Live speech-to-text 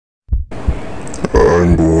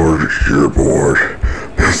I'm bored, you're bored.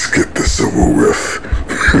 Let's get this over with.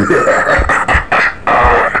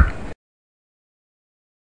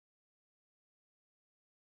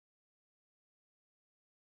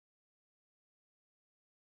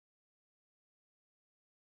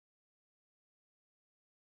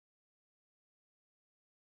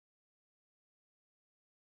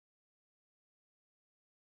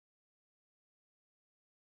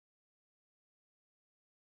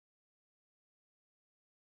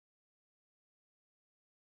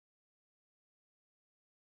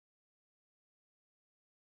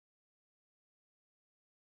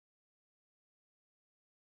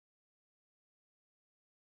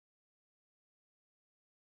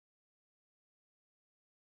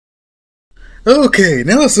 Okay,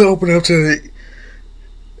 now let's open up to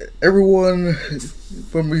everyone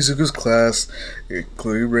from Mizuku's class,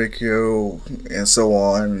 including Reikyo and so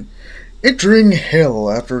on, entering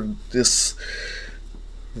hell after this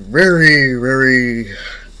very, very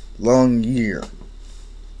long year.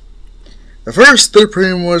 At first, they're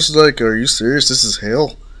pretty much like, are you serious? This is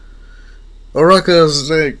hell?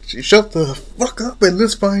 Araka's like, shut the fuck up and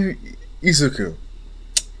let's find Izuku.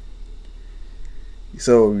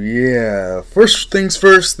 So, yeah, first things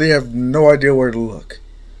first, they have no idea where to look.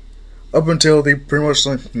 Up until they pretty much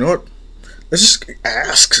like, you know what? Let's just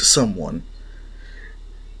ask someone.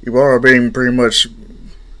 Ibarra being pretty much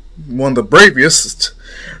one of the bravest,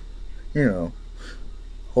 you know,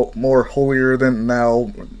 more holier than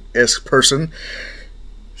thou-esque person.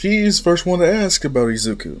 She's the first one to ask about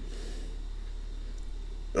Izuku.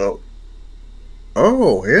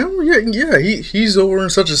 Oh, him? Yeah, he's over in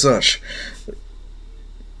such and such.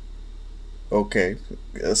 Okay,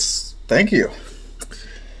 yes, thank you.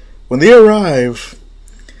 When they arrive,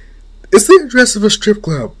 it's the address of a strip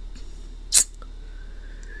club.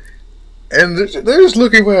 And they're just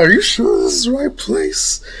looking, well, are you sure this is the right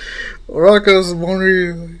place? Araka's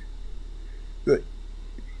wondering,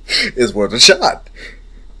 it's worth a shot.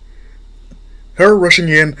 Her rushing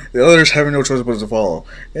in, the others having no choice but to follow.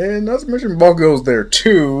 And not to mention Balgo's there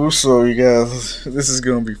too, so you guys, this is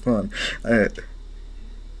going to be fun.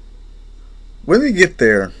 When they get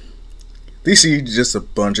there, they see just a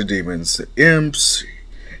bunch of demons. Imps,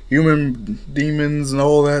 human demons, and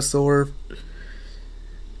all that sort of.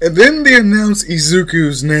 And then they announce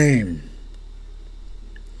Izuku's name,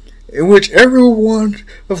 in which everyone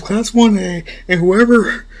of Class 1A and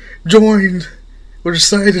whoever joined or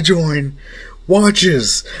decided to join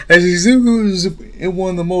watches as Izuku is in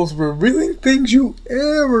one of the most revealing things you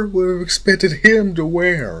ever would have expected him to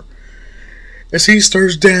wear. As he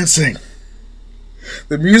starts dancing,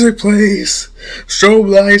 the music plays, strobe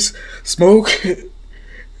lights, smoke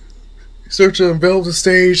start to envelop the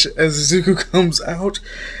stage as Izuku comes out,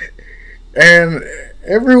 and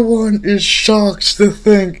everyone is shocked to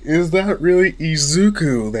think, is that really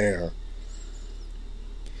Izuku there?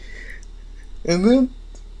 And then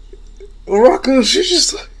Araka, she's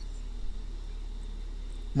just like,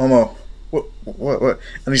 Momo, what?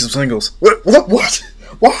 I need some singles. What?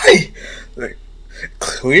 Why? Like,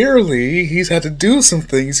 clearly, he's had to do some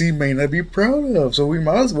things he may not be proud of, so we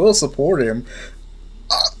might as well support him.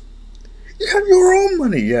 You have your own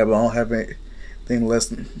money. Yeah, but I don't have anything less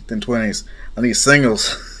than 20s. I need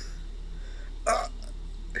singles.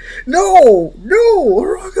 No,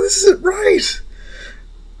 Araka, this isn't right.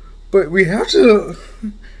 But we have to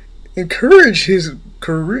encourage his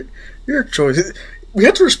career choices. We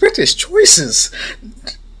have to respect his choices.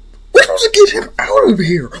 We're supposed to get him out of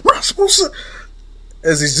here. We're not supposed to.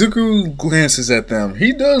 As Izuku glances at them,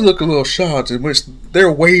 he does look a little shocked, in which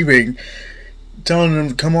they're waving, telling him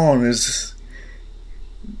to come on. His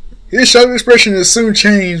shocked expression is soon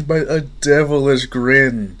changed by a devilish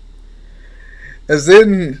grin. As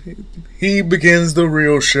then he begins the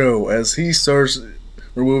real show, as he starts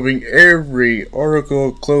removing every article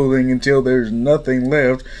of clothing until there's nothing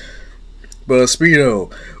left but a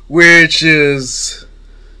Speedo, which is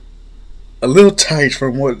a little tight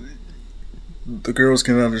from what the girls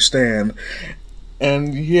can understand.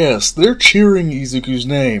 And yes, they're cheering Izuku's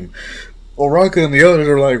name. Araka and the others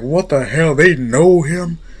are like, what the hell, they know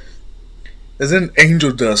him? As then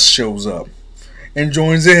Angel Dust shows up and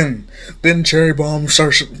joins in. Then Cherry Bomb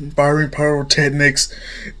starts firing pyrotechnics,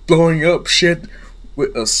 blowing up shit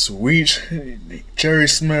with a sweet cherry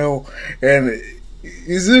smell, and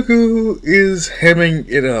Izuku is hemming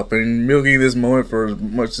it up and milking this moment for as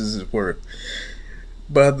much as it's worth.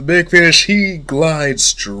 But at the big finish, he glides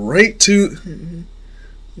straight to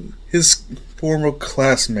his former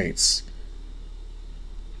classmates.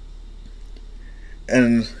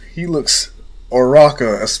 And he looks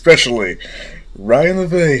Araka especially right in the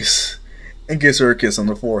face and gives her a kiss on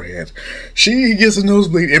the forehead. She gets a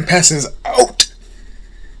nosebleed and passes out.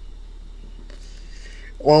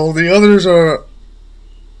 While the others are...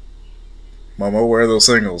 Mama, where are those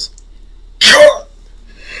singles?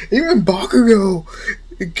 Even Bakugo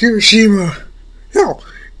and Kirishima, hell,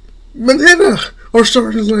 Mineta are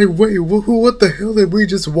starting to like, wait, what the hell did we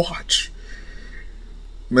just watch?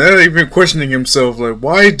 Mineta even questioning himself, like,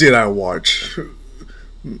 why did I watch?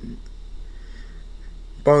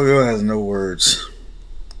 Bakugo has no words.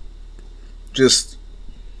 Just,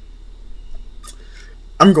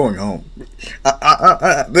 I'm going home.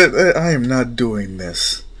 I am not doing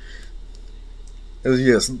this.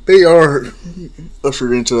 Yes, they are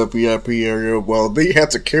ushered into the VIP area. Well, they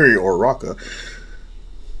had to carry Oraka.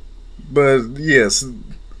 But, yes.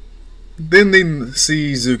 Then they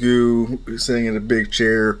see Zuko sitting in a big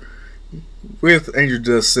chair with Angel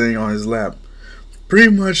Dust sitting on his lap.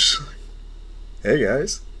 Pretty much, hey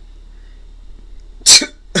guys.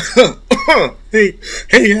 hey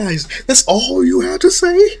guys, that's all you have to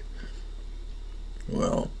say?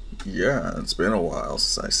 Well, yeah, it's been a while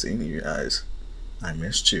since I've seen you guys. I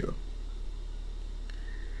missed you.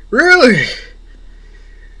 Really?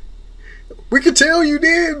 We could tell you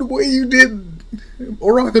did the way you did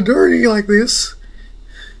Oraka dirty like this.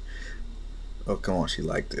 Oh, come on, she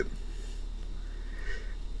liked it.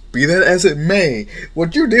 Be that as it may,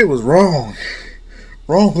 what you did was wrong.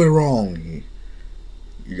 Wrongly wrong.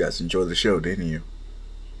 You guys enjoyed the show, didn't you?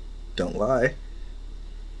 Don't lie.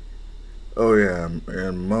 Oh yeah,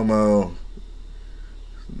 and Momo...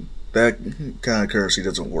 That kind of currency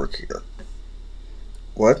doesn't work here.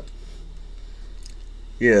 What?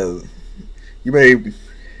 Yeah, you may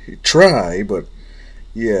try, but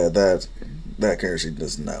yeah, that currency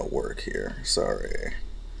does not work here. Sorry.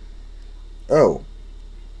 Oh.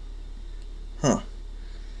 Huh.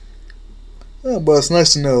 Oh, but it's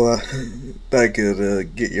nice to know that I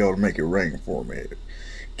could get y'all to make it rain for me,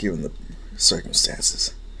 given the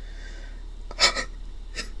circumstances.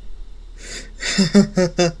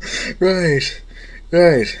 Right.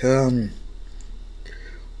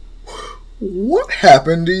 What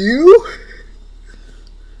happened to you?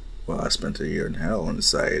 Well, I spent a year in hell and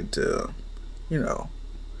decided to,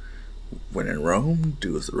 when in Rome,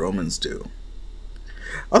 do as the Romans do.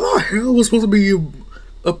 I thought hell was supposed to be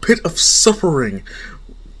a pit of suffering.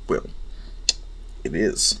 Well, it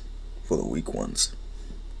is for the weak ones.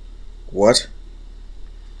 What?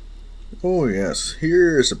 Oh yes,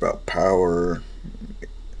 here is about power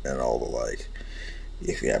and all the like.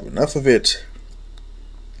 If you have enough of it,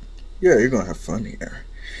 yeah, you're gonna have fun here.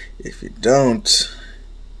 If you don't,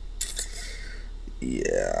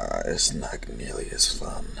 yeah, it's not nearly as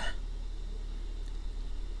fun.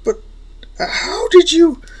 But how did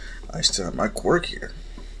you... I still have my quirk here.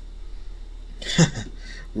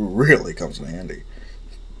 Really comes in handy.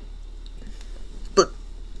 But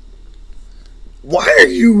why are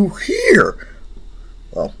you here?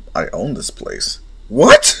 Well, I own this place.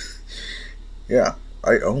 What? Yeah,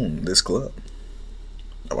 I own this club.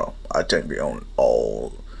 Well, I technically own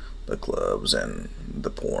all the clubs and the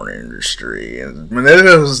porn industry, and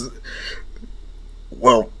Mineta's,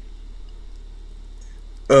 well,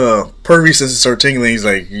 Pervy, since it started tingling, he's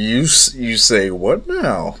like, you say what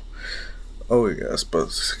now? Oh yes, but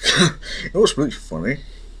it was really funny.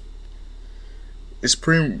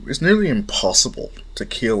 It's nearly impossible to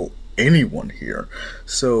kill anyone here,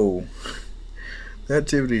 so the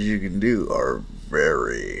activities you can do are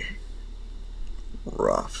very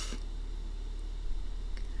rough.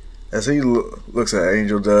 As he looks at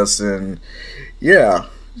Angel Dust, and yeah,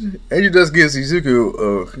 Angel Dust gives Izuku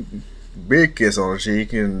a big kiss on the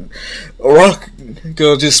cheek, and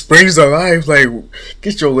Oraka just springs to life, like,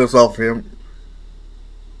 get your lips off him.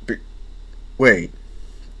 Wait,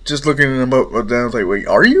 just looking him up and down, like, wait,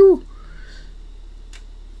 are you?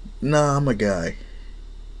 Nah, I'm a guy.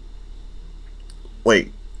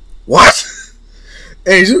 Wait, what?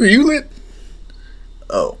 Hey, Izuku, you lit?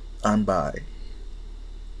 Oh, I'm bi.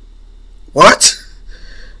 What?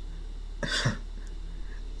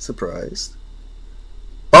 Surprised.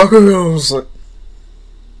 Bakugo was like,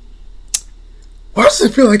 why does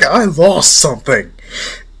it feel like I lost something?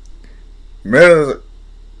 Man,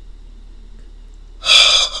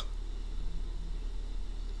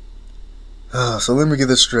 so let me get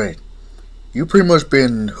this straight. You pretty much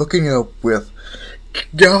been hooking up with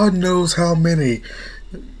God knows how many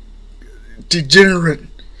degenerate,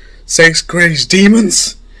 sex-crazed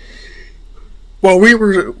demons while we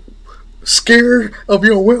were scared of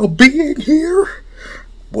your well-being here?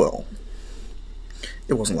 Well,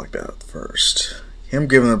 it wasn't like that at first. Him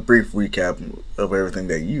giving a brief recap of everything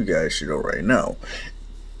that you guys should already know.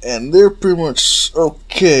 and they're pretty much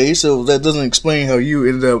okay. So that doesn't explain how you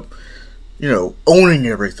ended up, owning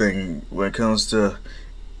everything when it comes to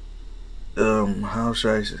how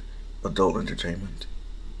should I say, adult entertainment.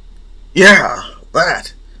 Yeah,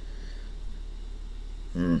 that.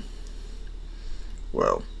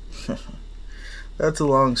 Well, that's a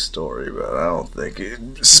long story, but I don't think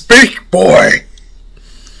it. Speak, boy.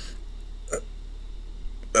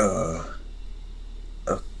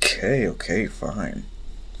 Okay, fine.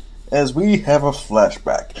 As we have a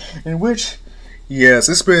flashback in which, yes,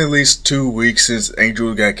 it's been at least 2 weeks since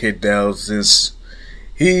Angel got kicked out. Since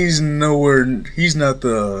he's not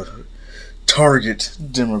the target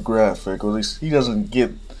demographic, or at least he doesn't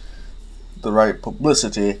get the right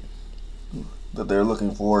publicity that they're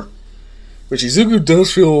looking for, which Izuku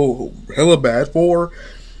does feel hella bad for.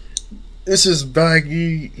 This is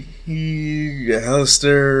Baggy,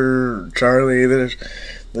 Alistair, Charlie. There's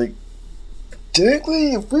like,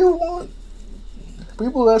 technically, if we want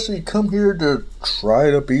people to actually come here to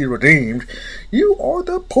try to be redeemed, you are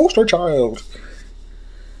the poster child.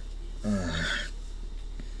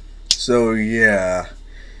 So yeah,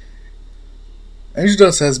 Angel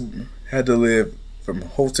Dust has had to live from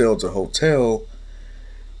hotel to hotel,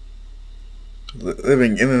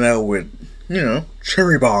 living in and out with,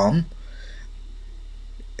 Cherry Bomb.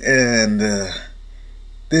 And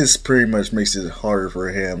this pretty much makes it harder for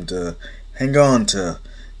him to hang on to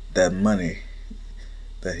that money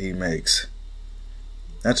that he makes.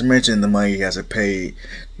 Not to mention the money he has to pay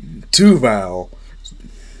to Val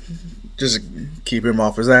just to keep him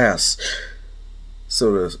off his ass,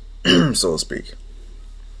 so to speak.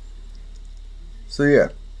 So yeah,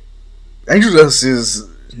 Angel Dust is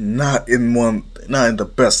not in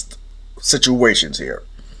the best situations here.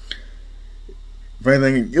 If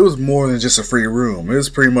anything, it was more than just a free room. It was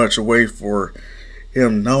pretty much a way for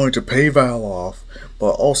him not only to pay Val off,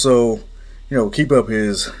 but also, keep up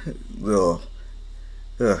his little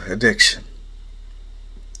addiction.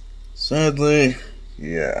 Sadly,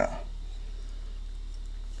 yeah.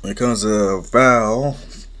 When it comes to Val,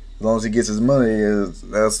 as long as he gets his money,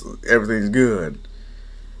 everything's good.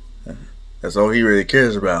 That's all he really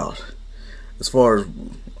cares about. As far as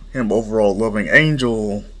him overall loving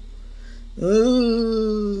Angel,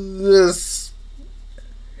 this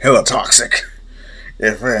hella toxic,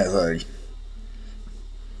 if anything.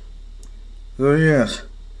 So yes,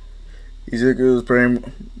 Izuku has pretty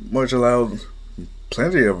much allowed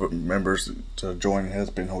plenty of members to join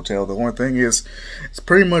Husband Hotel. The only thing is, it's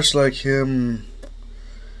pretty much like him.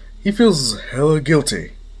 He feels hella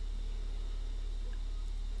guilty.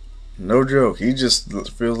 No joke. He just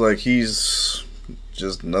feels like he's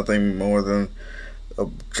just nothing more than a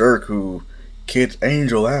jerk who kicked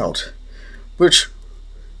Angel out. Which,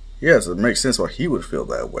 yes, it makes sense why he would feel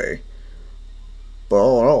that way. But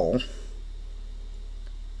all in all,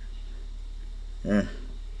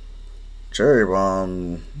 Cherry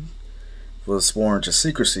Bomb was sworn to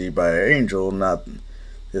secrecy by Angel, not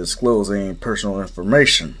disclosing personal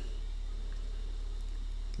information.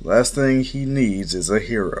 Last thing he needs is a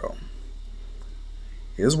hero.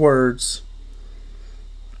 His words.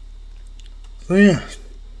 So yeah,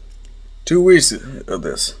 2 weeks of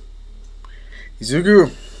this.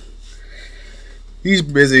 Izuku, he's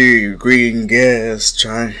busy greeting guests,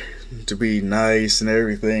 trying to be nice and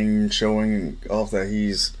everything, showing off that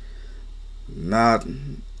he's not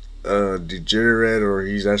a degenerate, or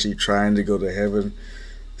he's actually trying to go to heaven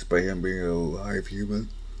despite him being a live human.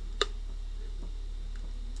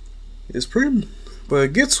 But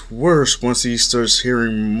it gets worse once he starts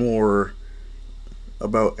hearing more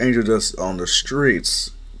about Angel Dust on the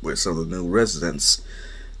streets with some of the new residents.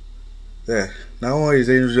 That not only is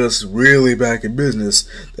Angel Dust really back in business,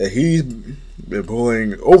 that he's been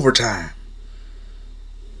pulling overtime.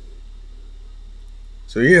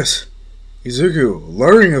 So yes, Izuku,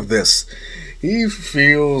 learning of this, he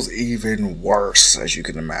feels even worse, as you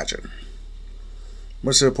can imagine.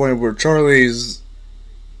 Much to the point where Charlie's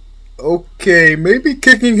okay, maybe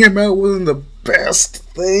kicking him out wasn't the best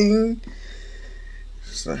thing.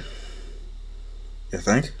 So, you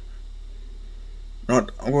think?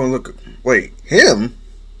 Not, I'm gonna look. Wait, him?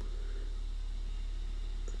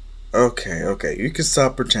 Okay, you can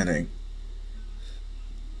stop pretending.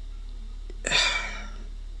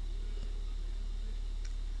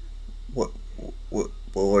 What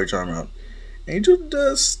are you talking about? Angel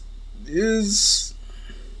Dust is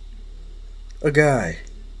a guy.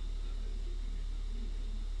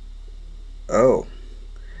 Oh.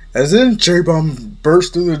 As in, Cherry Bomb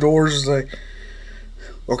burst through the doors, is like,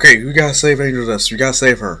 okay, we gotta save Angel Dust. We gotta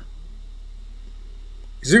save her.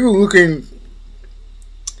 Izuku looking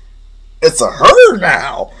It's a her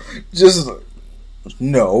now. Just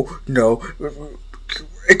no.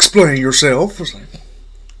 Explain yourself.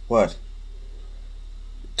 What?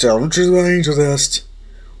 Tell the truth about Angel Dust.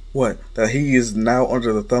 What? That he is now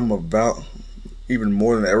under the thumb of Val even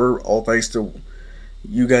more than ever, all thanks to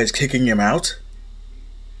you guys kicking him out?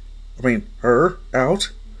 I mean, her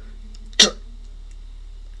out?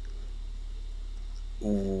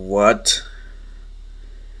 What?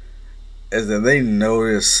 And then they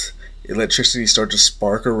notice electricity start to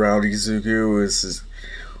spark around Izuku. Is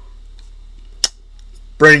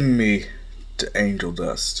bring me to Angel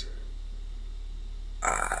Dust.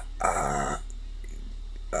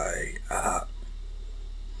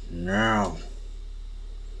 Now.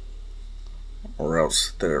 Or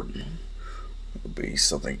else there will be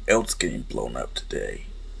something else getting blown up today.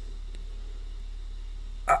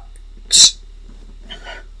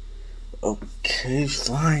 Okay,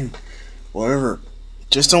 fine. Whatever.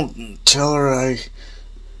 Just don't tell her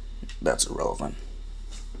That's irrelevant.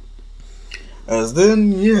 As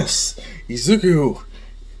then, yes, Izuku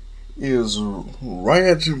is right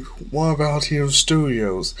at one of Valentino's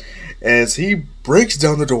studios as he breaks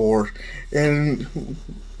down the door and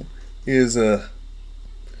is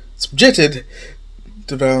subjected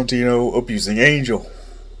to Valentino abusing Angel.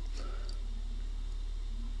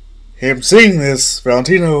 Him seeing this,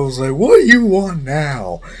 Valentino's like, what do you want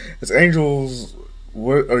now? As Angel's,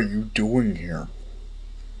 what are you doing here?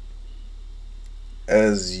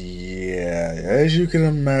 As you can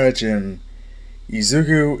imagine,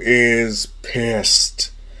 Izuku is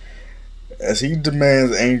pissed as he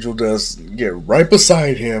demands Angel Dust get right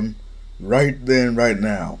beside him, right then, right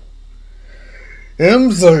now.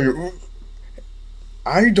 Him's like,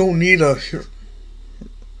 I don't need a hero.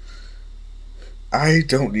 I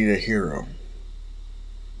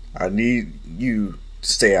need you to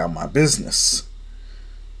stay out of my business.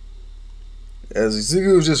 As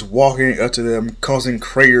Izuku is just walking up to them, causing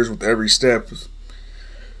craters with every step.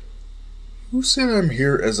 Who said I'm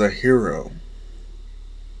here as a hero?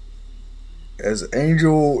 As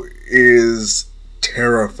Angel is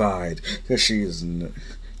terrified because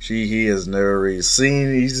he has never really seen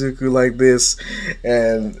Izuku like this,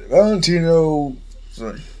 and Valentino,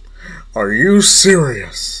 are you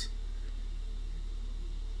serious?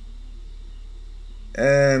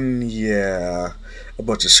 And yeah, a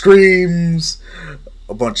bunch of screams,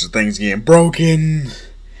 a bunch of things getting broken,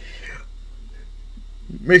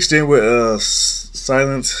 mixed in with a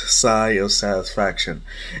silent sigh of satisfaction,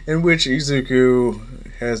 in which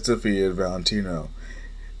Izuku has defeated Valentino,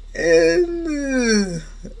 and the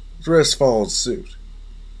rest follows suit.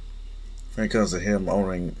 When it comes to him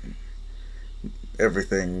owning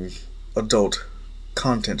everything adult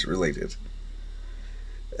content related.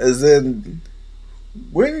 As then,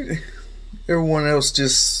 when everyone else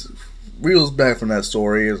just reels back from that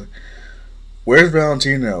story, where's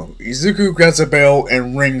Valentino? Izuku grabs a bell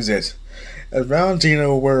and rings it. As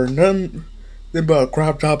Valentino, wearing none but a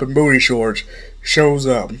crop top and booty shorts, shows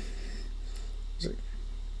up.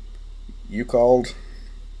 You called?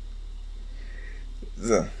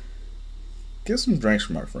 Get some drinks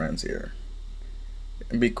for my friends here.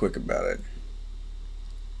 And be quick about it.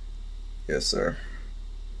 Yes, sir.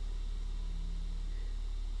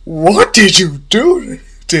 What did you do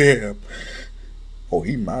to him? Oh,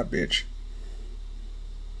 he my bitch.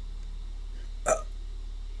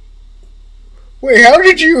 Wait, how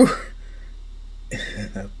did you...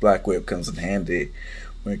 Black Whip comes in handy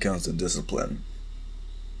when it comes to discipline.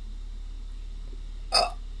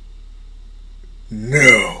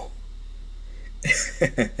 No.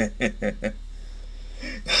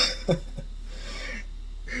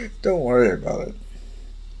 Don't worry about it.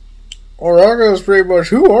 Oraga is pretty much,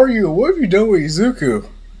 who are you? What have you done with Izuku?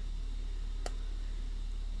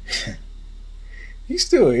 He's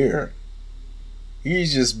still here.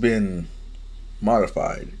 He's just been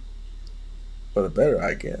modified. For the better,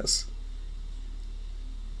 I guess.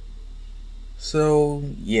 So,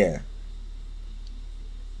 yeah.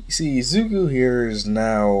 You see, Izuku here is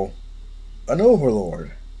now an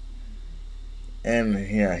overlord. And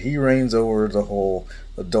yeah, he reigns over the whole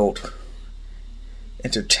adult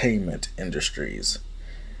entertainment industries.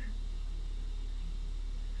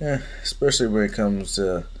 Yeah, especially when it comes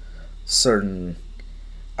to certain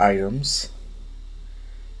items.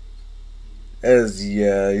 As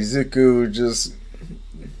yeah, Izuku just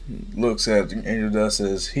looks at Angel Dust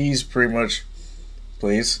as he's pretty much,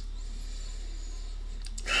 please.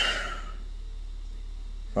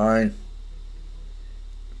 Fine.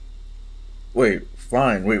 Wait,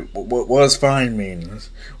 fine. Wait, what does fine mean?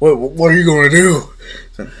 What are you gonna do?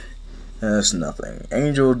 That's nothing.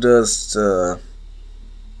 Angel Dust, well,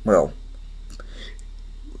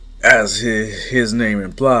 as his name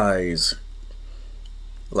implies,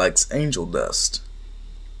 likes angel dust.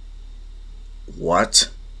 What?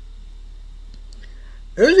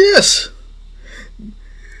 And yes,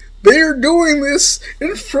 they are doing this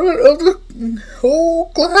in front of the whole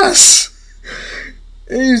class.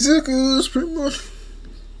 And Izuku's pretty much.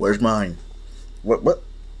 Where's mine? What?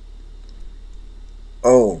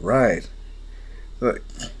 Oh, right. Like,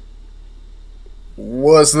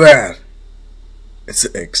 what's that? It's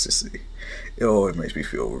ecstasy. Oh, it makes me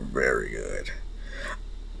feel very good.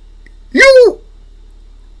 You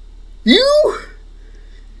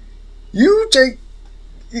take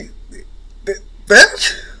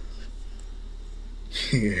that?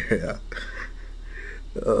 Yeah.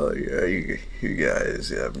 Oh, yeah, you guys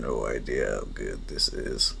have no idea how good this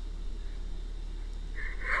is.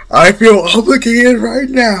 I feel obligated right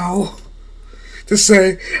now to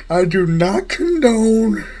say I do not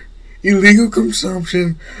condone illegal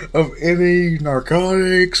consumption of any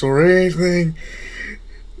narcotics or anything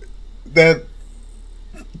that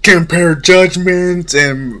can impair judgment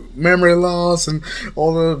and memory loss and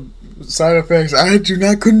all the side effects. I do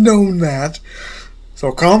not condone that.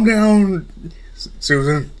 So calm down,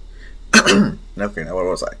 Susan. Okay, now what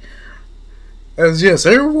was I? As yes,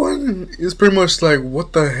 everyone is pretty much like,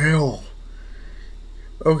 what the hell?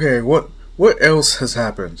 Okay, what else has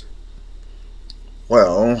happened?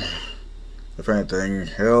 Well, if anything,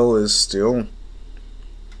 hell is still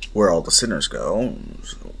where all the sinners go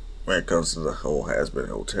when it comes to the whole Has-Been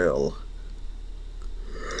Hotel.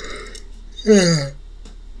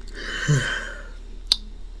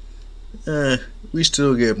 We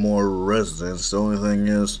still get more residents. The only thing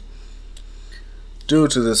is, due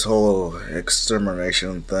to this whole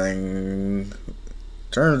extermination thing,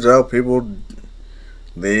 turns out people,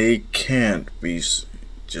 they can't be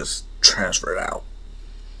just transferred out.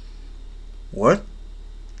 What?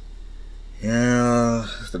 Yeah,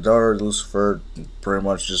 the daughter of Lucifer pretty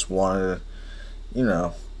much just wanted,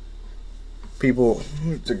 people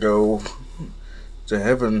to go to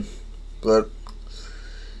heaven, but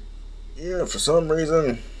yeah, for some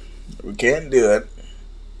reason we can't do it.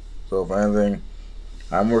 So if anything,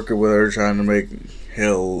 I'm working with her trying to make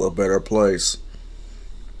hell a better place.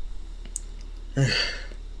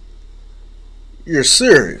 You're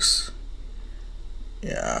serious?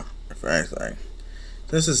 Yeah, if anything.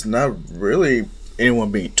 This is not really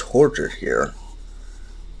anyone being tortured here.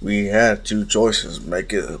 We had two choices.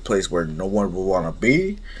 Make it a place where no one would want to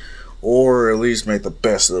be, or at least make the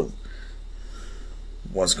best of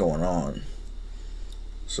what's going on.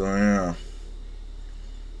 So yeah.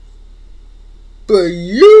 But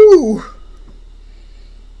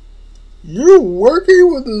you're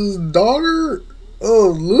working with his daughter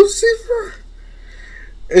of Lucifer?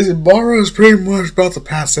 Ibarra's pretty much about to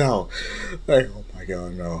pass out. Like, oh my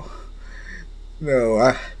god, no.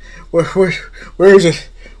 No, where is it?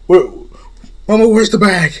 Mama, where's the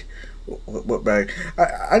bag? What bag?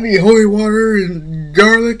 I need holy water and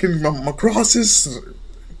garlic and my crosses.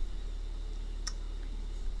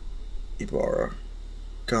 Ibarra,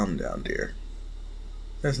 calm down, dear.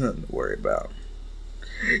 There's nothing to worry about.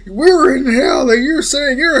 We're in hell, and you're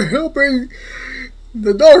saying you're helping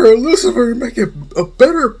the daughter of Lucifer make it a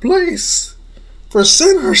better place for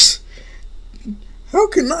sinners. How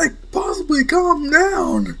can I possibly calm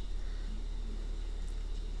down?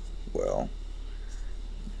 Well,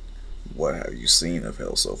 what have you seen of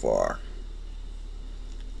hell so far?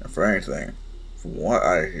 And for anything, from what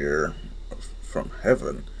I hear from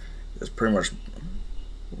heaven, it's pretty much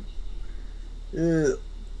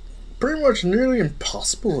nearly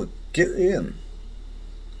impossible to get in.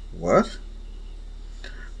 What?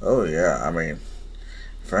 Oh yeah, I mean,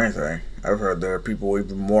 for anything, I've heard there are people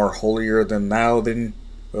even more holier than thou than,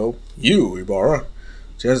 well, you, Ibarra.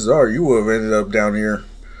 Chances are you would have ended up down here.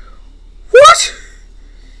 What?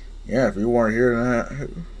 Yeah, if you weren't here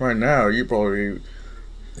right now, you probably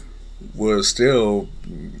would have still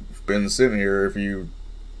been sitting here if you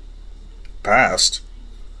passed.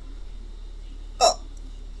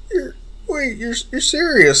 You're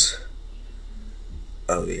serious?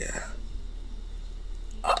 Oh yeah.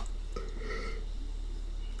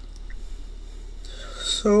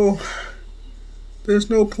 So there's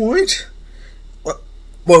no point? What?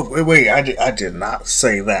 Well, wait. I did not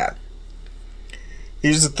say that.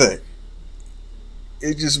 Here's the thing.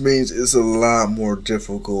 It just means it's a lot more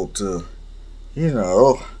difficult to,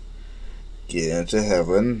 get into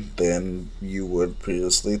heaven than you would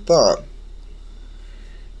previously thought.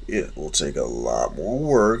 It will take a lot more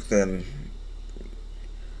work than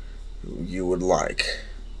you would like.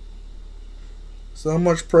 So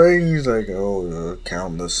much praying, he's like,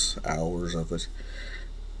 countless hours of it.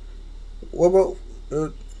 what about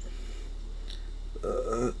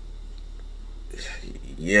uh,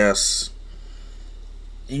 yes,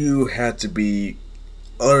 you had to be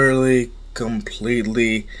utterly,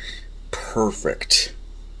 completely perfect.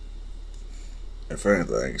 If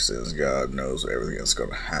anything, since God knows everything that's going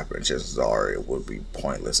to happen, chances are it would be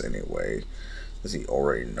pointless anyway. Because He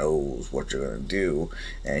already knows what you're going to do,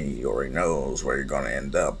 and He already knows where you're going to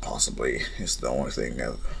end up, possibly. It's the only thing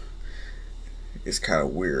that is kind of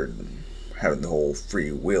weird, having the whole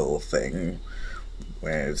free will thing,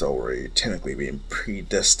 when it's already technically being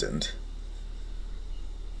predestined.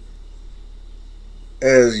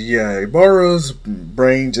 As yeah, Ibarra's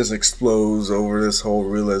brain just explodes over this whole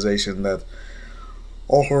realization that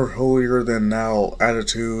all her holier than thou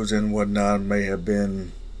attitudes and whatnot may have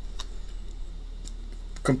been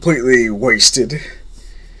completely wasted.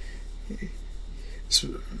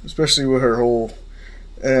 Especially with her whole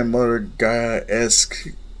Mother Gaia-esque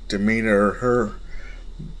demeanor, her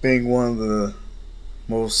being one of the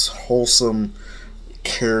most wholesome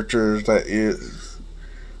characters that is,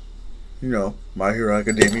 My Hero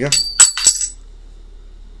Academia.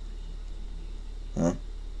 Huh?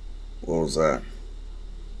 What was that?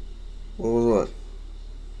 What was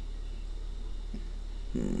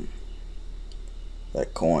what?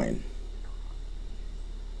 That coin.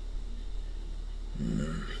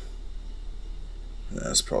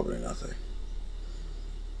 That's probably nothing.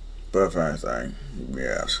 But if anything,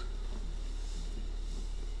 yes.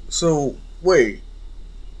 So, wait.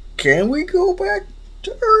 Can we go back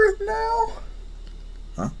to Earth now?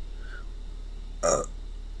 Huh?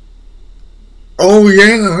 Oh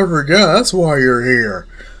yeah, I forgot. That's why you're here.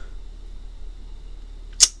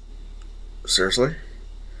 Seriously?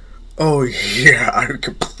 Oh yeah, I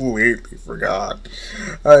completely forgot.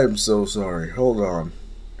 I am so sorry. Hold on.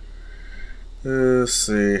 Let's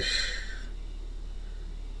see.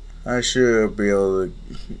 I should be able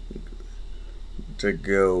to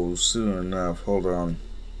go soon enough. Hold on.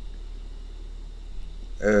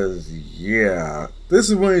 Yeah. This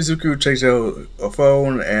is when Izuku takes out a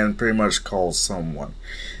phone and pretty much calls someone.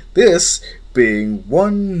 This being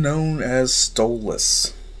one known as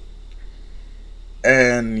Stolas.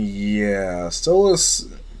 And yeah, Stolas,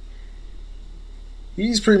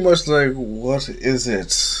 he's pretty much like, what is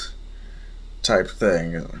it? Type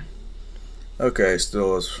thing. Okay,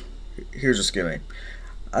 Stolas, here's a skinny.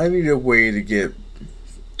 I need a way to get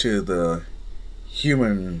to the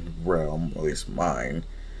human realm, at least mine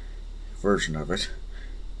version of it,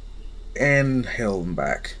 and hell and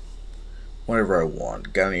back whenever I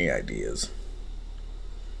want. Got any ideas?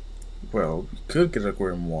 Well, you could get a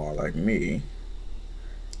grimoire like me.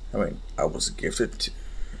 I mean, I was gifted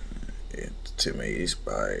it to me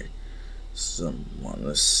by someone.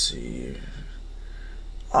 Let's see.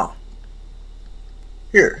 Ah,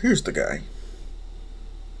 here's the guy.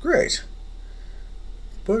 Great.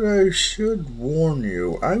 But I should warn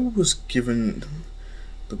you, I was given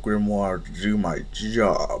the grimoire to do my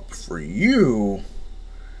job. For you...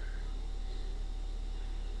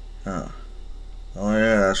 Huh. Oh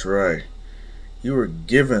yeah, that's right. You were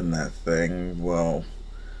given that thing. Well,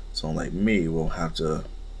 someone like me will have to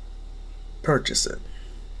purchase it.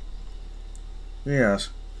 Yes.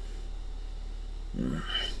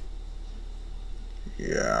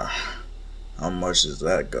 Yeah. How much is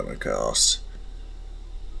that gonna cost?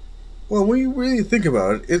 Well, when you really think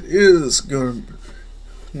about it, it is gonna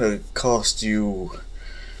cost you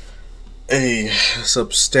a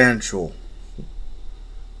substantial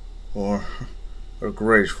or a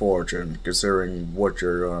great fortune, considering what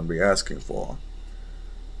you're gonna be asking for.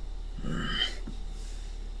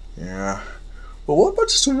 Yeah. But what about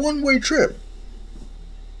just a one-way trip?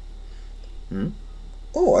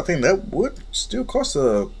 Oh, I think that would still cost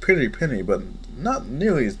a pretty penny, but not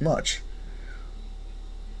nearly as much.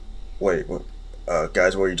 Wait, what?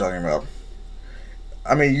 Guys, what are you talking about?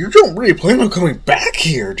 I mean, you don't really plan on coming back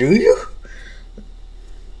here, do you?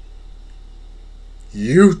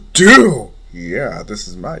 You do? Yeah, this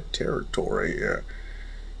is my territory.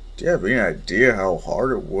 Do you have any idea how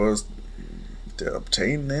hard it was to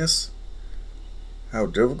obtain this? How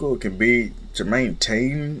difficult it can be to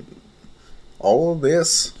maintain all of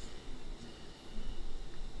this?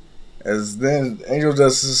 As then Angel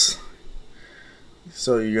Justice,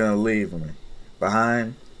 so you're gonna leave me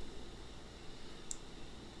behind?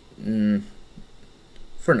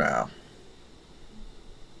 For now.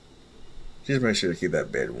 Just make sure to keep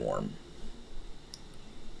that bed warm.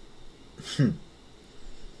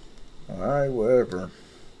 Alright, whatever.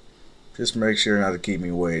 Just make sure not to keep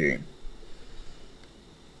me waiting.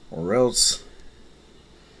 Or else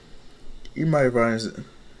you might find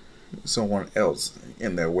someone else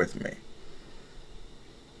in there with me.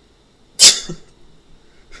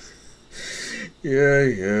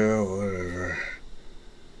 Yeah, whatever.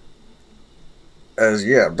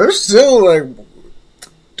 Yeah, there's still like,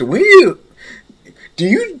 do we need? Do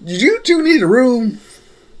you two need a room?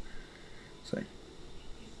 It's like,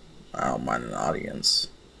 I don't mind an audience.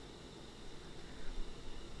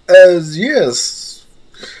 Yes,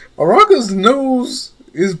 Araka's nose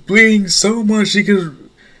is bleeding so much he could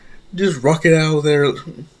just rock it out of there,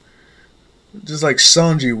 just like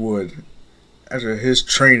Sanji would after his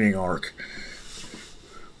training arc.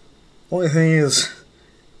 Only thing is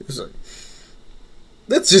like,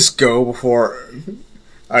 let's just go before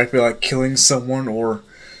I feel like killing someone or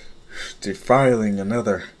defiling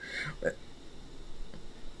another.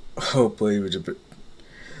 Hopefully,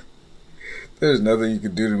 there's nothing you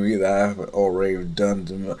can do to me that I've already done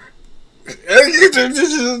to me.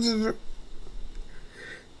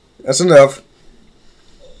 That's enough.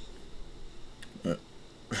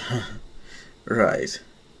 Right.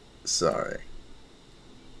 Sorry.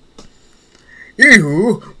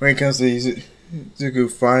 Anywho, when it comes to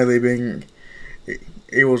Zuko finally being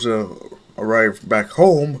able to arrive back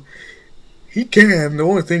home, he can. The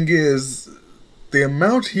only thing is, the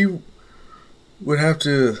amount he would have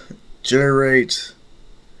to generate,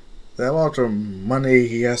 the amount of money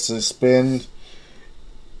he has to spend,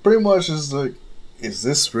 pretty much is like, is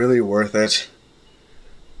this really worth it?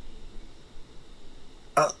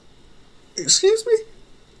 Excuse me?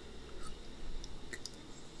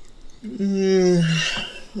 I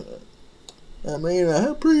mean, I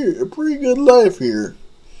have a pretty good life here.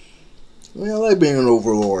 I mean, I like being an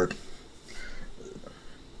overlord.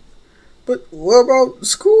 But what about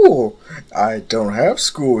school? I don't have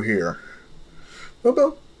school here. What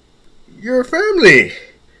about your family?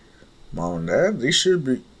 Mom and Dad, they should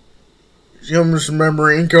be. I'm just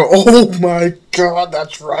remembering. Go, oh my God,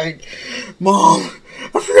 that's right. Mom,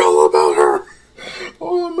 I forgot all about her.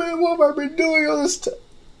 Oh man, what have I been doing all this time?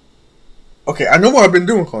 Okay, I know what I've been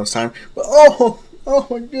doing all this time, but oh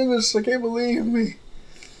my goodness, I can't believe me.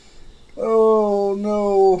 Oh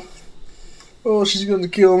no. Oh, she's gonna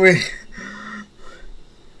kill me.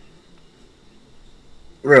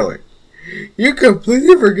 Really? You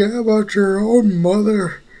completely forgot about your own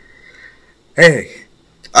mother? Hey,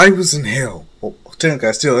 I was in hell. Well, technically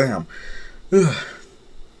I still am.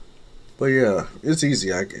 But yeah, it's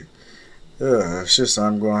easy. It's just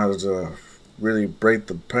I'm going to have to really break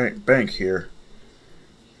the bank here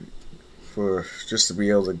for just to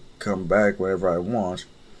be able to come back whenever I want.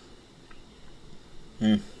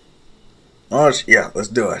 Oh yeah, let's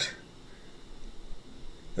do it.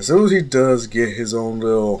 As soon as he does get his own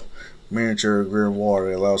little miniature green water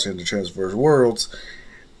that allows him to transverse worlds,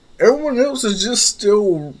 everyone else is just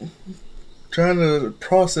still trying to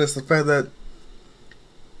process the fact that,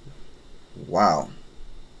 wow,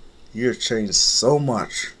 you've changed so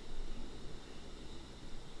much.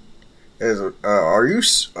 Do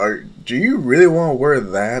you really want to wear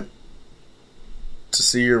that to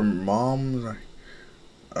see your mom?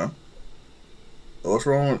 Huh? What's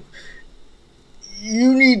wrong with...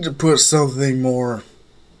 You need to put something more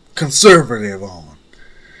conservative on.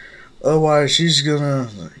 Otherwise, she's gonna...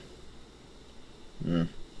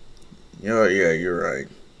 Yeah, you're right.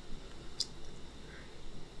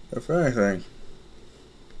 If anything...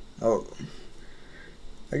 Oh,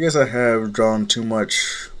 I guess I have drawn too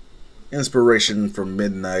much inspiration from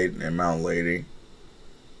Midnight and Mount Lady.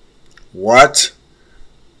 What?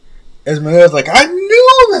 Esmeralda's like, I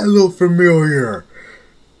knew that looked familiar.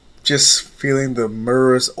 Just feeling the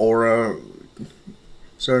murderous aura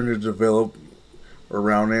starting to develop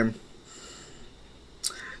around him.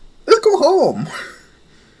 Let's go home.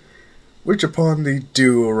 Which, upon they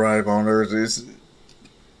do arrive on Earth, is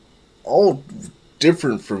all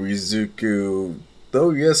different from Izuku.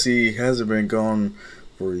 Though, yes, he hasn't been gone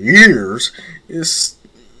for years. He's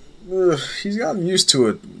gotten used to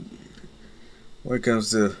it when it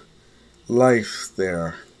comes to life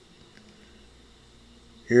there.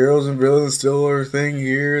 Heroes and villains still are a thing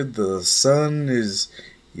here. The sun is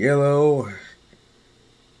yellow.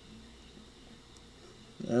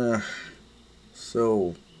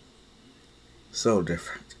 So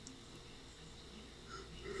different.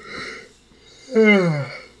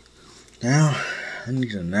 Now, I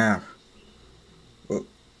need a nap. Well,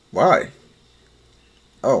 why?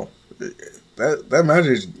 Oh, that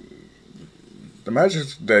magic, the magic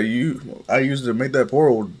that I used to make that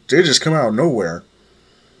portal did just come out of nowhere.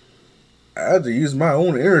 I had to use my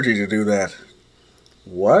own energy to do that.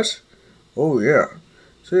 What? Oh yeah,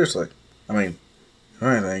 seriously. I mean, if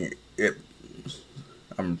anything,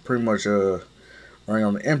 I'm pretty much running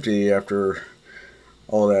on empty after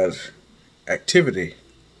all that activity.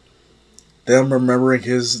 Them remembering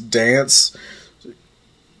his dance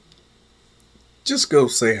just go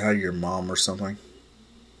say hi to your mom or something.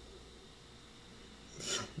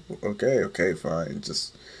 Okay, fine.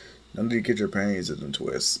 Just don't need to get your panties in a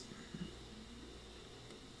twist.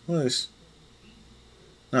 Well,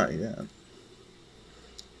 not yet.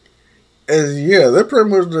 And yeah, they're pretty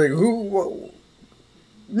much like, who? What?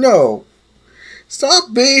 No,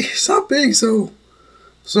 stop being so.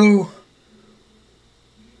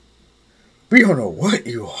 We don't know what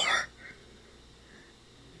you are.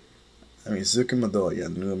 I mean, Zuka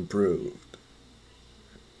Midoriya, new improved.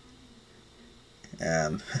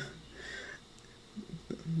 And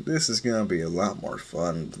this is gonna be a lot more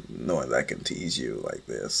fun knowing that I can tease you like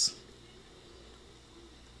this.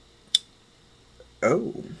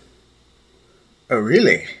 Oh. Oh,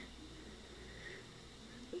 really?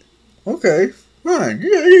 Okay, fine.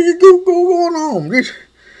 Yeah, you go on home.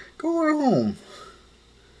 Go on home.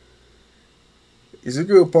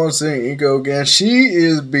 Izuku, upon seeing Inko again, she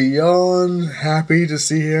is beyond happy to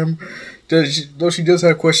see him. Though she does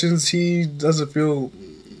have questions, he doesn't feel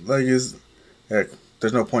like heck,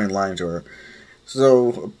 there's no point in lying to her.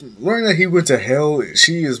 So, learning that he went to hell,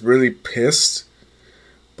 she is really pissed,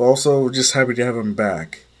 but also just happy to have him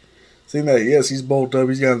back. Seeing that, yes, he's bulked up,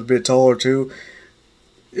 he's gotten a bit taller too.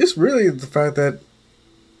 It's really the fact that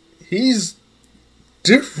he's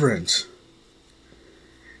different.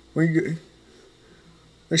 When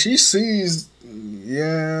she sees,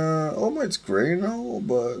 yeah, All Might's great and all,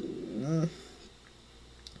 but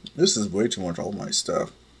this is way too much All Might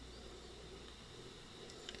stuff.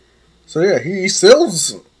 So yeah, he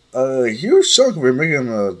sells a huge chunk of it, making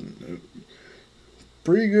a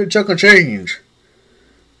pretty good chunk of change.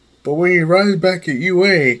 But when he arrives back at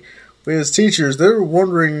UA with his teachers, they're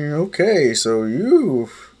wondering, okay, so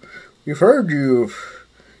you've heard your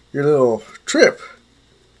little trip.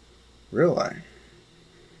 Really?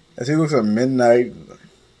 As he looks at Midnight,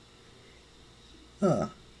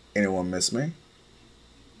 anyone miss me?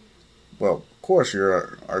 Well, of course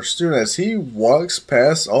you're our student. As he walks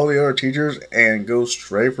past all the other teachers and goes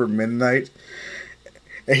straight for Midnight,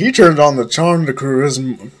 and he turns on the charm, the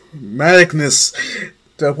charismaticness,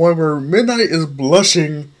 to the point where Midnight is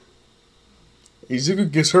blushing.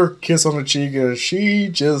 Izuku gives her a kiss on the cheek and she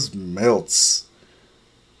just melts.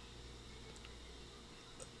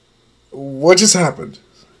 What just happened?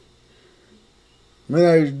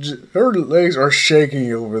 Midnight, her legs are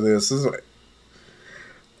shaking over this. It's like,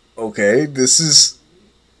 okay, this is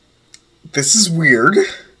weird.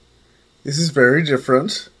 This is very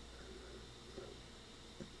different.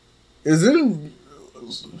 Is it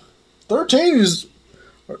 13?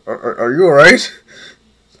 Are you alright?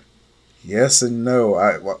 Yes and no.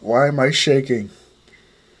 Why am I shaking?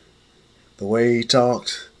 The way he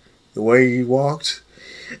talked, the way he walked.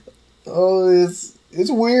 Oh, it's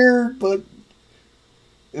weird, but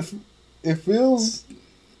it feels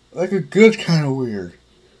like a good kind of weird.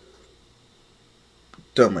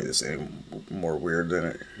 Don't make this any more weird than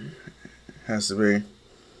it has to be.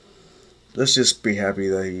 Let's just be happy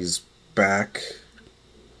that he's back.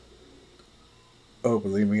 Oh,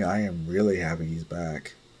 believe me, I am really happy he's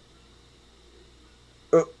back.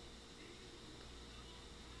 Oh.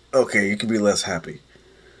 Okay, you can be less happy.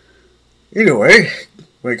 Anyway,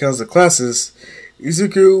 when it comes to classes,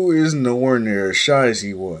 Izuku is nowhere near as shy as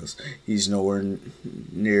he was. He's nowhere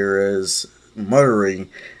near as muttering.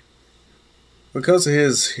 Because of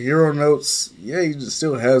his hero notes, yeah, he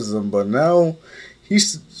still has them, but now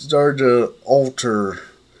he's started to alter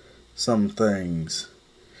some things.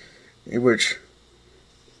 In which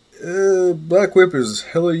Black Whip is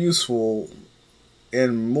hella useful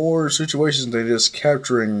in more situations than just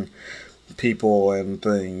capturing people and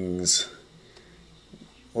things.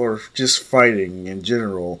 Or just fighting in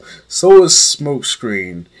general. So is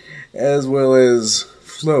Smokescreen, as well as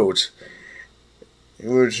Float,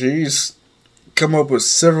 in which he's come up with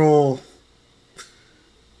several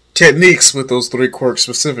techniques with those three quirks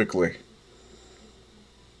specifically.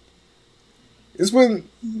 It's when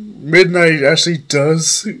Midnight actually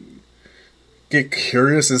does get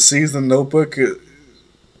curious and sees the notebook.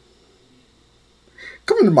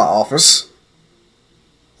 Come into my office.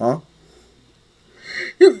 Huh?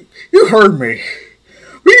 You heard me.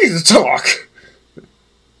 We need to talk.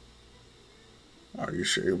 Are you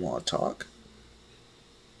sure you want to talk?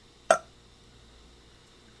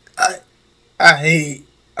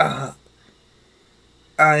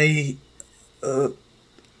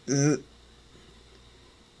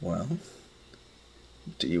 Well,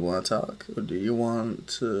 do you want to talk, or do you want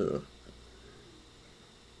to...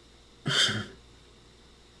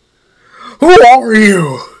 Who are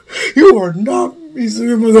you? You are not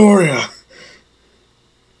Izuku Midoriya.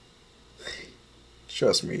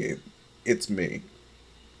 Trust me, It's me.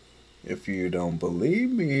 If you don't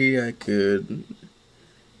believe me, I could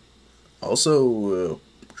also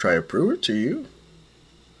try to prove it to you.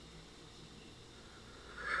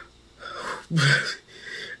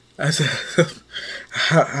 I said,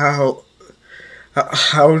 how,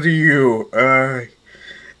 how do you,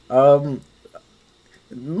 um,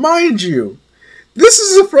 mind you, this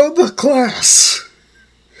is from the class.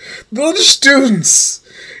 The other students.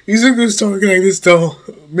 Izuku's talking like this till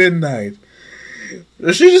midnight.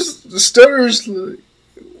 She just stutters. How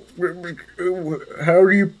do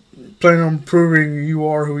you plan on proving you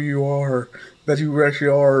are who you are? That you actually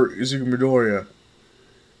are Izuku Midoriya?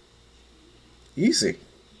 Easy.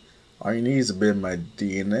 All you need is a bit of my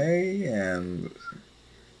DNA, and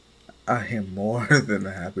I am more than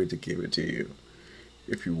happy to give it to you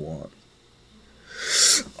if you want.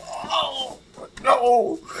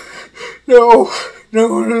 Oh, no!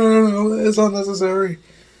 No, it's unnecessary.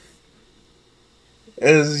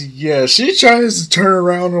 She tries to turn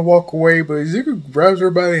around and walk away, but Izuku grabs her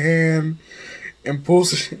by the hand and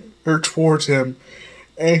pulls her towards him,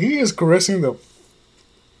 and he is caressing the.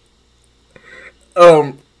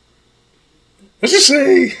 Let's just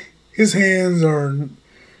say his hands are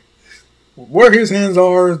where his hands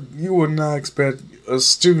are. You would not expect a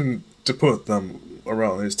student to put them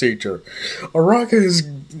around his teacher. Araka is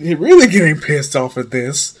really getting pissed off at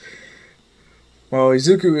this, while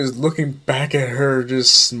Izuku is looking back at her,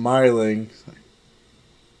 just smiling.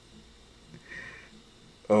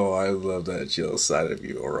 Oh, I love that chill side of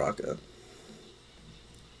you, Araka.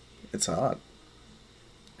 It's hot.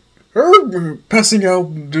 Her passing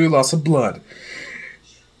out due to loss of blood.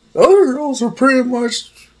 The other girls are pretty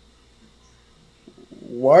much.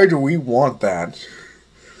 Why do we want that?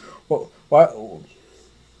 Well, why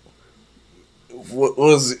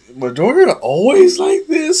was Midoriya always like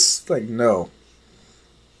this? Like, no.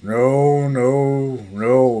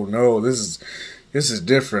 This is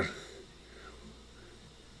different.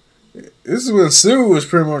 This is when Sue was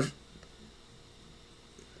pretty much.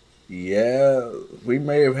 Yeah, we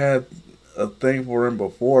may have had a thing for him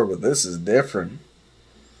before, but this is different.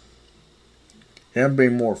 Him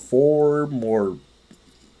being more forward, more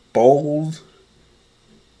bold.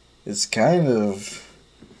 It's kind of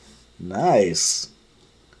nice.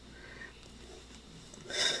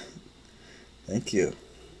 Thank you.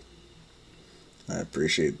 I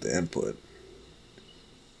appreciate the input.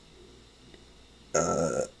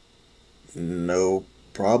 No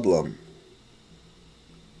problem.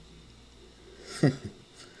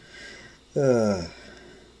 But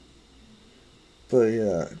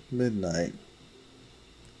yeah, midnight.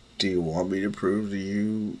 Do you want me to prove to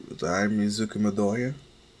you that I'm Izuku Midoriya?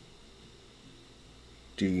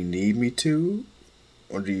 Do you need me to?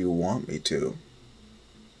 Or do you want me to?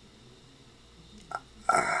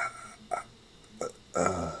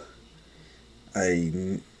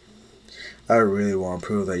 I really want to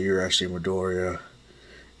prove that you're actually Midoriya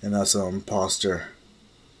and not some imposter.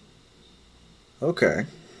 Okay.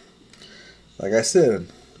 Like I said,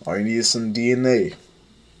 all you need is some DNA.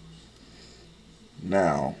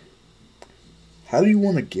 Now, how do you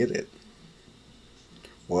want to get it?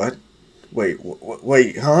 What?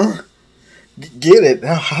 Wait, huh? Get it?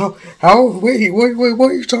 How, wait, what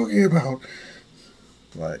are you talking about?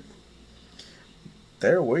 Like,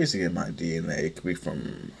 there are ways to get my DNA. It could be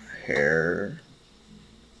from hair,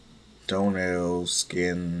 toenails,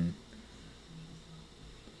 skin,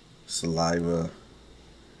 saliva,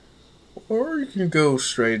 or you can go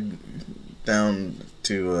straight down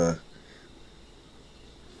to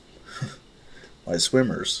my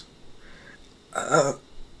swimmers.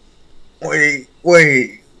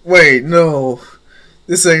 Wait, no,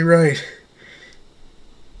 this ain't right.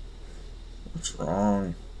 What's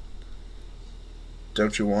wrong?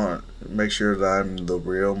 Don't you want to make sure that I'm the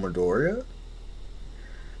real Midoriya?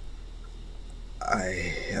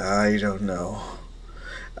 I don't know.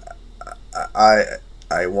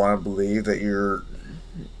 I want to believe that you're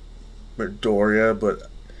Midoriya, but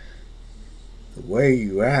the way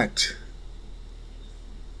you act,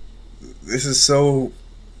 this is so.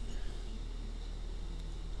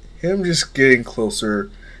 Him just getting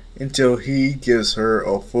closer until he gives her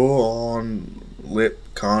a full-on lip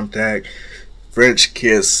contact, French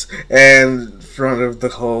kiss, and in front of the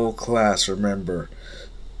whole class, remember.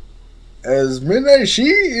 As Midnight, she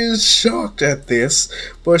is shocked at this,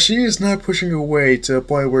 but she is not pushing away to a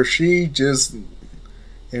point where she just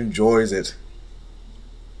enjoys it.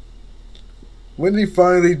 When they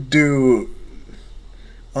finally do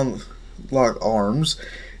unlock arms,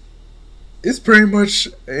 it's pretty much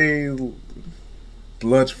a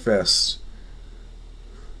blood fest.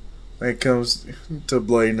 when it comes to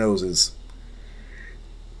bloody noses.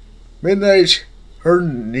 Midnight, her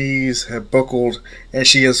knees have buckled and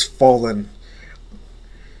she has fallen.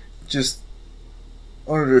 Just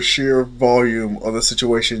under the sheer volume of the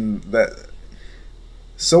situation that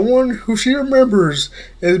someone who she remembers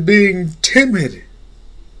as being timid,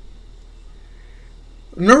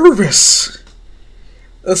 nervous,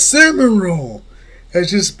 a cinnamon roll, has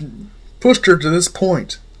just pushed her to this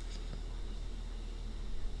point.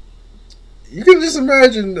 You can just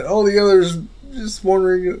imagine all the others just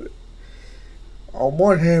wondering. On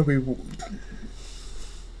one hand,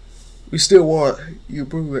 we still want you to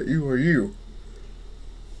prove that you are you.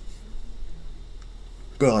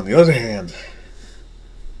 But on the other hand,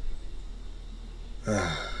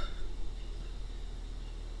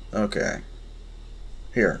 okay.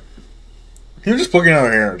 Here. You're just poking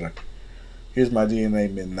out her hair. Here's my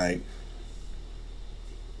DNA, Midnight.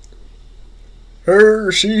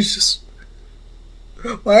 She's just.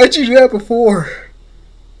 Why did you do that before?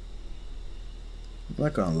 I'm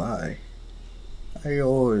not gonna lie. I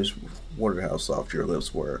always wondered how soft your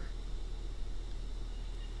lips were.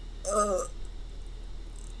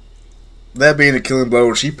 That being a killing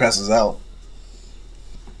blow, she passes out.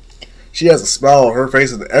 She has a smile on her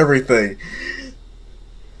face and everything.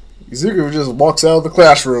 Izuku just walks out of the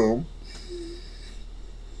classroom.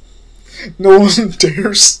 No one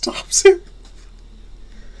dares stops him.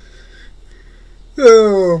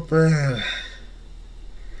 Oh man.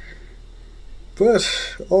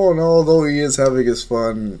 But all in all, though he is having his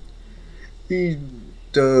fun, he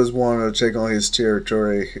does want to check on his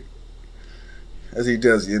territory. As he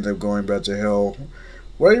does end up going back to hell.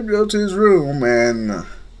 Right up to his room and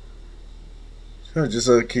just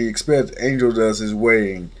like he expects, Angel does his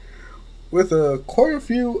weighing with quite a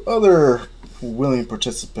few other willing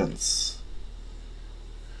participants.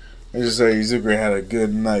 I just say Izuku had a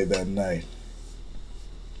good night that night.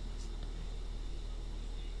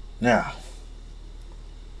 Now,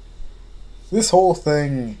 this whole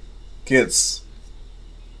thing gets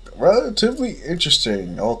relatively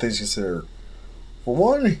interesting, all things considered. For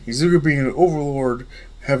one, Izuku being an overlord,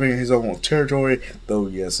 having his own territory, though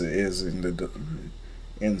yes, it is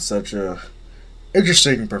in such a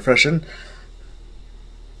interesting profession.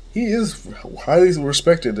 He is highly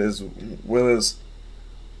respected as well as,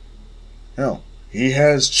 he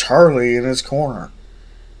has Charlie in his corner.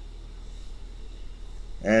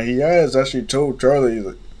 And he has actually told Charlie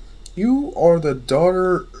that you are the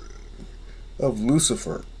daughter of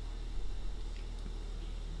Lucifer.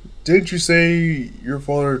 Didn't you say your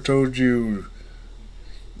father told you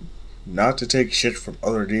not to take shit from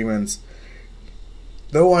other demons?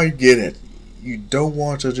 Though I get it, you don't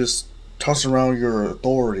want to just toss around your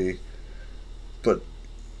authority, but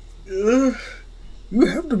you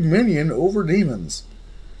have dominion over demons,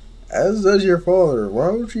 as does your father. Why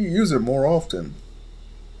don't you use it more often?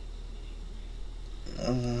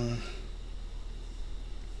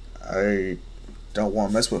 I don't want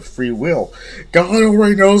to mess with free will. God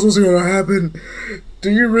already knows what's going to happen. Do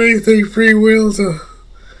you really think free will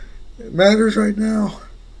matters right now?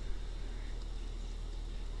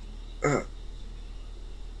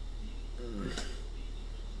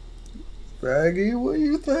 Baggy, what do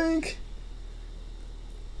you think?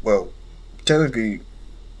 Well, technically,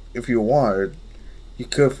 if you wanted, you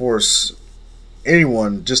could force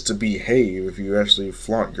anyone just to behave if you actually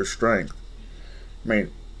flaunt your strength. I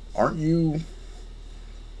mean, aren't you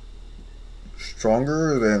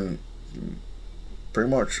stronger than pretty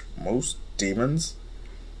much most demons?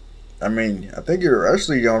 I mean, I think you're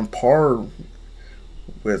actually on par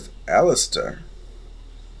with Alistair.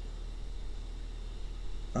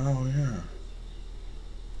 Oh yeah,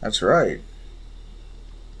 that's right.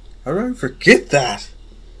 How did I forget that?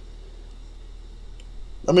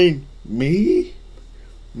 I mean, me,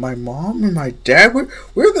 my mom, and my dad,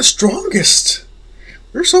 we're the strongest.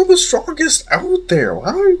 We're some of the strongest out there.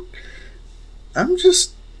 Why? I'm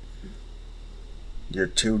just... You're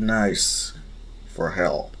too nice for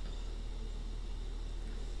hell.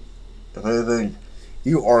 If anything,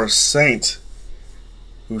 you are a saint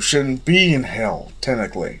who shouldn't be in hell,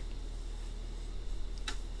 technically.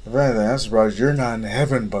 If anything, I'm surprised you're not in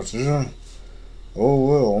heaven, but... oh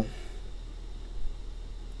well.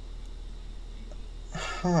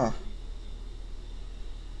 Huh.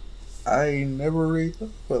 I never really thought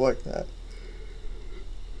of it like that.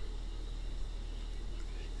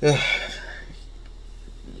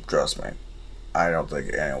 Trust me, I don't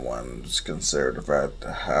think anyone's considered the fact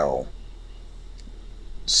how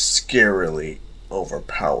scarily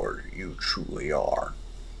overpowered you truly are.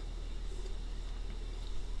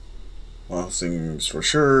 Well, seems for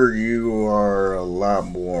sure you are a lot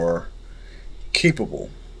more capable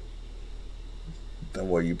than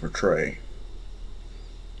what you portray.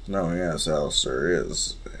 No, yes, Alistair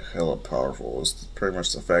is hella powerful. It's pretty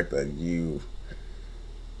much the fact that you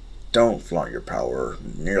don't flaunt your power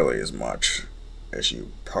nearly as much as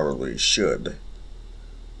you probably should.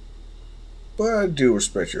 But I do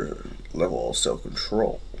respect your level of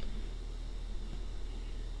self-control.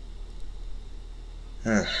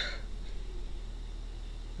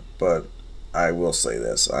 But I will say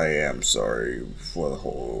this, I am sorry for the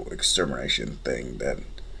whole extermination thing, that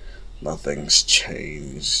nothing's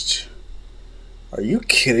changed. Are you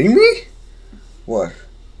kidding me? What?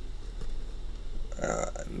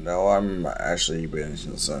 No, I'm actually being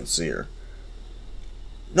sincere.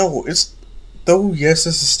 No, it's... Though, yes,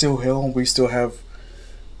 this is still hell, and we still have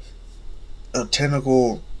a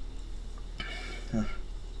technical,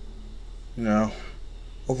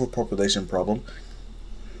 overpopulation problem,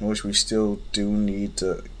 in which we still do need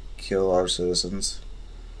to kill our citizens.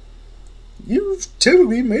 You've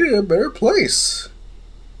technically made it a better place.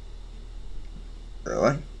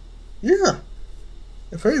 Really? Yeah.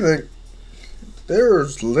 If anything,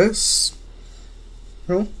 there's less,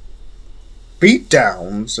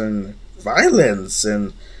 beatdowns and violence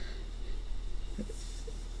and...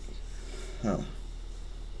 Oh.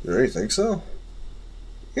 You really think so?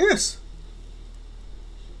 Yes.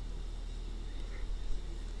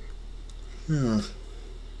 I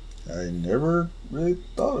never really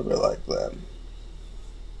thought of it like that.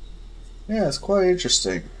 Yeah, it's quite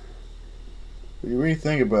interesting. When you really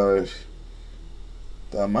think about it,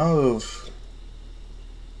 the amount of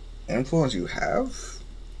influence you have.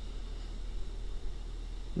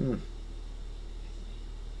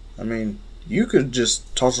 I mean, you could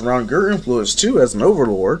just toss around your influence too as an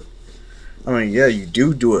overlord. I mean, yeah, you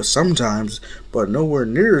do it sometimes, but nowhere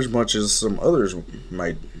near as much as some others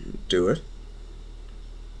might do it.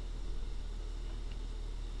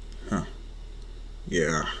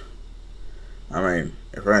 Yeah. I mean,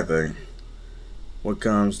 if anything, when it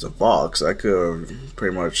comes to Fox, I could have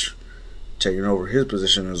pretty much taken over his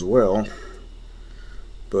position as well.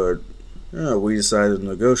 But, we decided to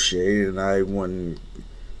negotiate, and I wouldn't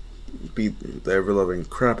beat the ever-loving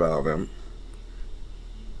crap out of him.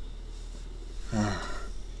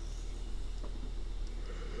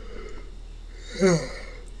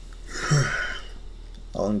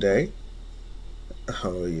 Long day?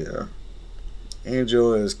 Oh, yeah.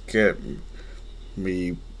 Angel has kept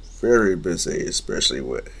me very busy, especially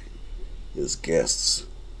with his guests.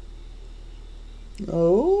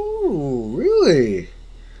 Oh, really?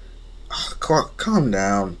 Oh, calm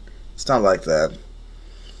down. It's not like that.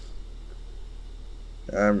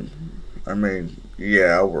 I mean,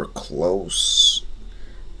 yeah, we're close.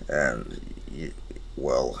 And,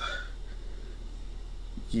 well,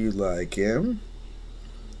 you like him?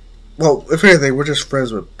 Well, if anything, we're just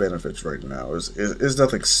friends with benefits right now. It's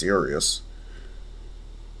nothing serious.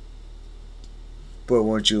 But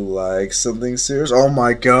wouldn't you like something serious? Oh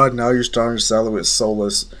my god, now you're starting to sound a bit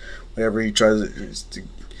soulless whenever he tries to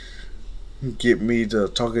get me to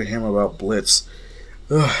talk to him about Blitz.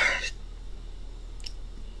 Ugh.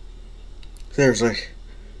 Seriously,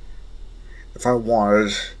 if I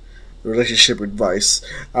wanted relationship advice,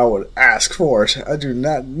 I would ask for it. I do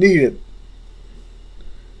not need it.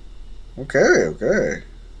 Okay.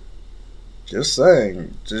 Just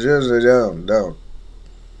saying. Just don't.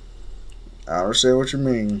 I understand what you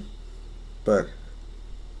mean, but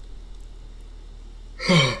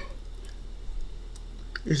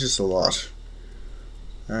it's just a lot.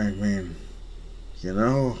 I mean,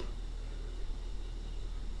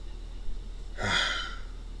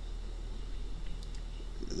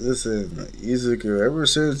 listen, Izuku, ever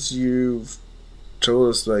since you've told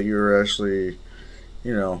us that you're actually,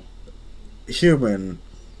 human,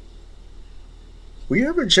 we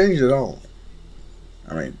haven't changed at all.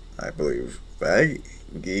 I mean, I believe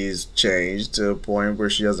Baggy's changed to a point where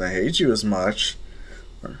she doesn't hate you as much.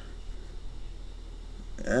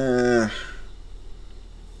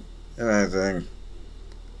 Anything.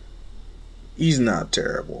 He's not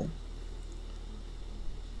terrible.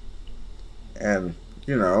 And,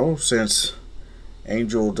 since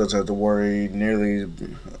Angel doesn't have to worry nearly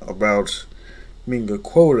about being a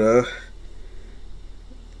quota,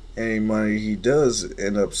 any money he does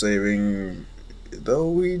end up saving,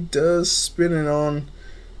 though he does spend it on,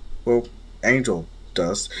 well, Angel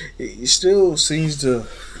does, he still seems to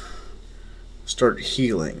start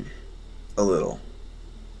healing a little.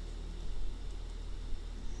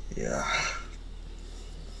 Yeah.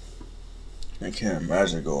 I can't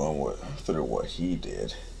imagine going through what he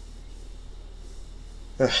did.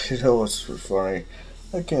 You know what's funny?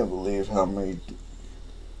 I can't believe how many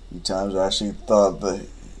Times I actually thought that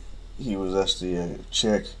he was actually a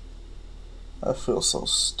chick. I feel so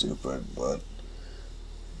stupid, but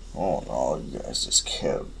oh no, you guys just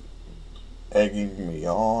kept egging me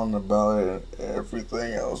on about it and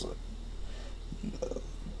everything. I was like,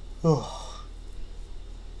 oh,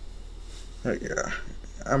 yeah.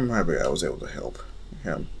 I'm happy I was able to help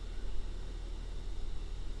him.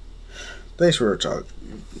 Thanks for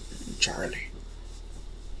talking, Charlie.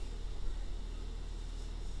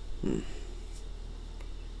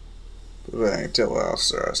 But I can tell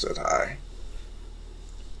Alistair I said hi.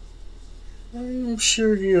 I'm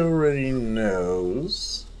sure he already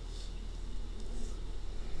knows.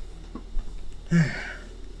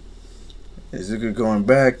 Izuku going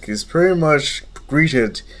back is pretty much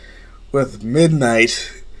greeted with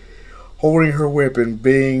Midnight holding her whip and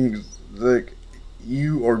being like,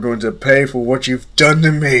 "You are going to pay for what you've done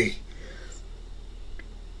to me."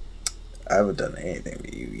 I haven't done anything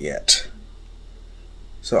to you yet,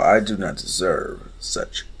 so I do not deserve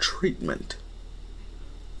such treatment.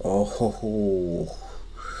 Oh,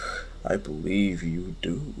 I believe you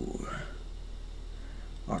do.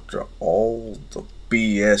 After all the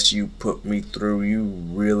BS you put me through, you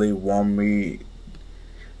really want me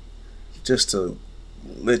just to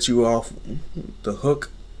let you off the hook?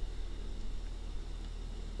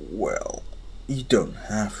 Well, you don't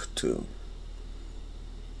have to.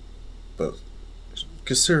 But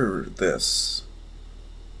consider this.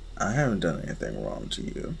 I haven't done anything wrong to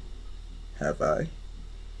you, have I?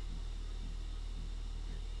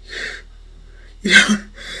 You haven't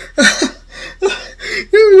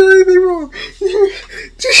done anything wrong.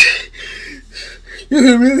 You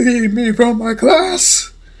humiliated me from my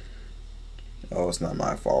class. Oh, it's not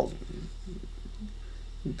my fault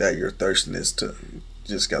that your thirstiness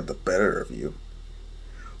just got the better of you.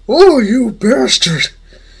 Oh, you bastard!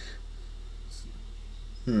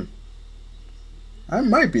 I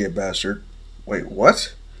might be a bastard. Wait,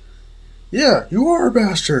 what? Yeah, you are a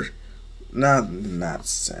bastard. Not in that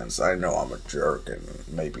sense. I know I'm a jerk and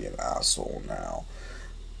maybe an asshole now.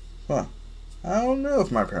 Huh. I don't know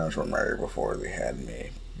if my parents were married before they had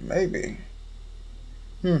me. Maybe.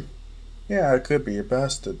 Yeah, I could be a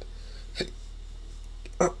bastard.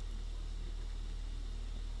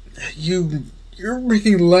 You're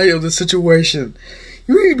making light of the situation.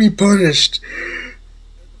 You need to be punished.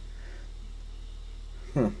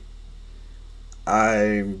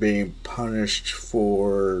 I'm being punished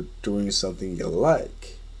for doing something you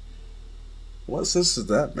like. What sense does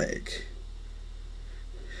that make?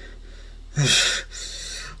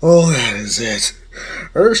 Oh, that is it.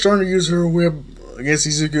 Her starting to use her whip against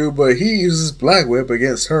Izuku, but he uses Black Whip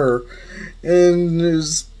against her, and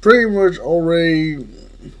is pretty much already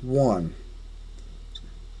won.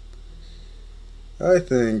 I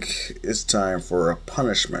think it's time for a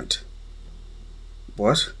punishment.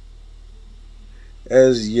 What?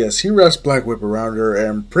 As yes, he wraps Black Whip around her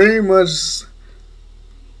and pretty much.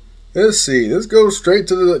 Let's see, let's go straight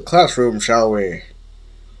to the classroom, shall we?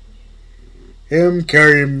 Him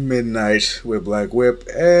carrying Midnight with Black Whip,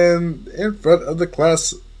 and in front of the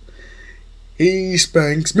class, he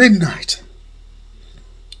spanks Midnight.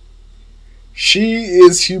 She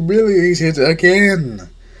is humiliated again.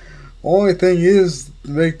 Only thing is,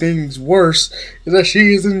 to make things worse, is that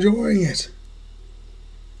she is enjoying it.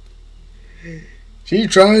 She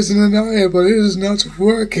tries to deny it, but it is not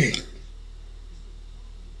working.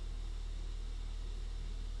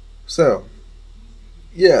 So,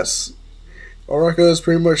 yes, Araka is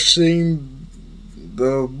pretty much seeing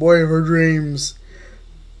the boy of her dreams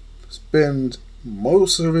spend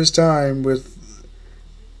most of his time with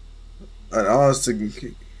an honest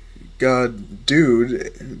to God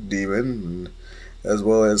demon, as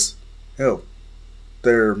well as, hell,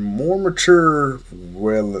 their more mature,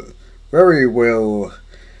 very well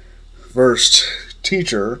versed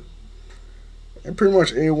teacher, and pretty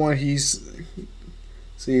much anyone he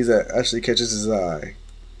sees that actually catches his eye.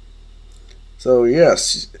 So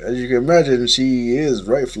yes, as you can imagine, she is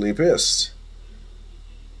rightfully pissed.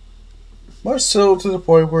 Much so to the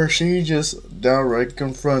point where she just downright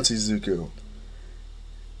confronts Izuku.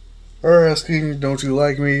 Her asking, "Don't you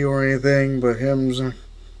like me?" or anything, but him's, "Of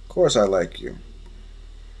course I like you."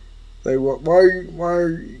 Like, why are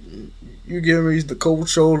you giving me the cold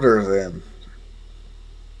shoulder then?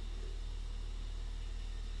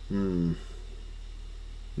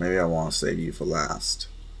 Maybe I want to save you for last.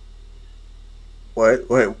 Wait,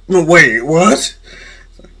 what?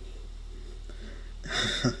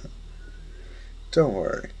 Don't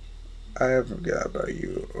worry. I haven't forgot about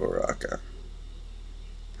you, Uraka.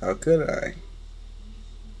 How could I?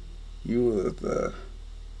 You were the...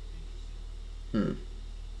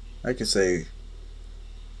 I could say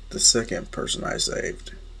the second person I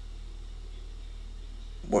saved.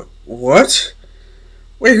 What? What?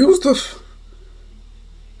 Wait, who's the?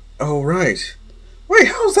 Oh, right. Wait,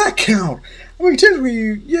 how's that count? I mean, technically,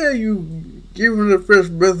 you gave him the fresh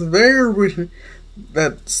breath of air with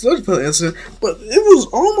that sludge pellet incident, but it was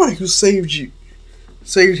All Might who saved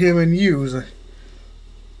him and you. It was like,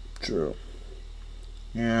 true.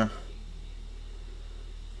 Yeah.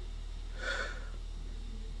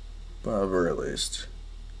 But at the very least,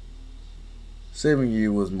 saving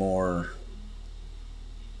you was more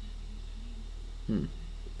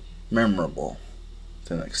memorable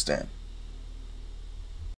to an extent.